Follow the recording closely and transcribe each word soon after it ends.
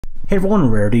Hey everyone,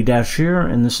 Rarity Dash here,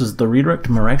 and this is the redirect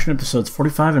to my reaction episodes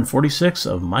 45 and 46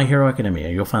 of My Hero Academia.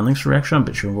 You'll find links to reaction on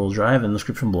BitChute Will Drive in the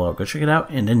description below. Go check it out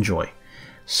and enjoy.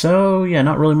 So, yeah,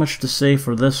 not really much to say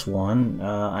for this one.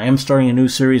 I am starting a new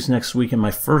series next week in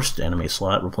my first anime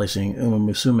slot, replacing Uma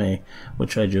Musume,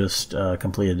 which I just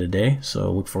completed today, so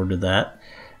look forward to that.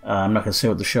 I'm not going to say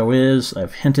what the show is.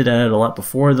 I've hinted at it a lot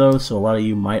before, though, so a lot of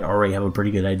you might already have a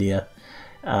pretty good idea,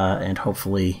 and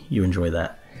hopefully you enjoy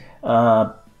that.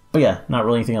 But yeah, not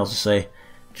really anything else to say.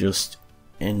 Just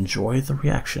enjoy the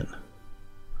reaction.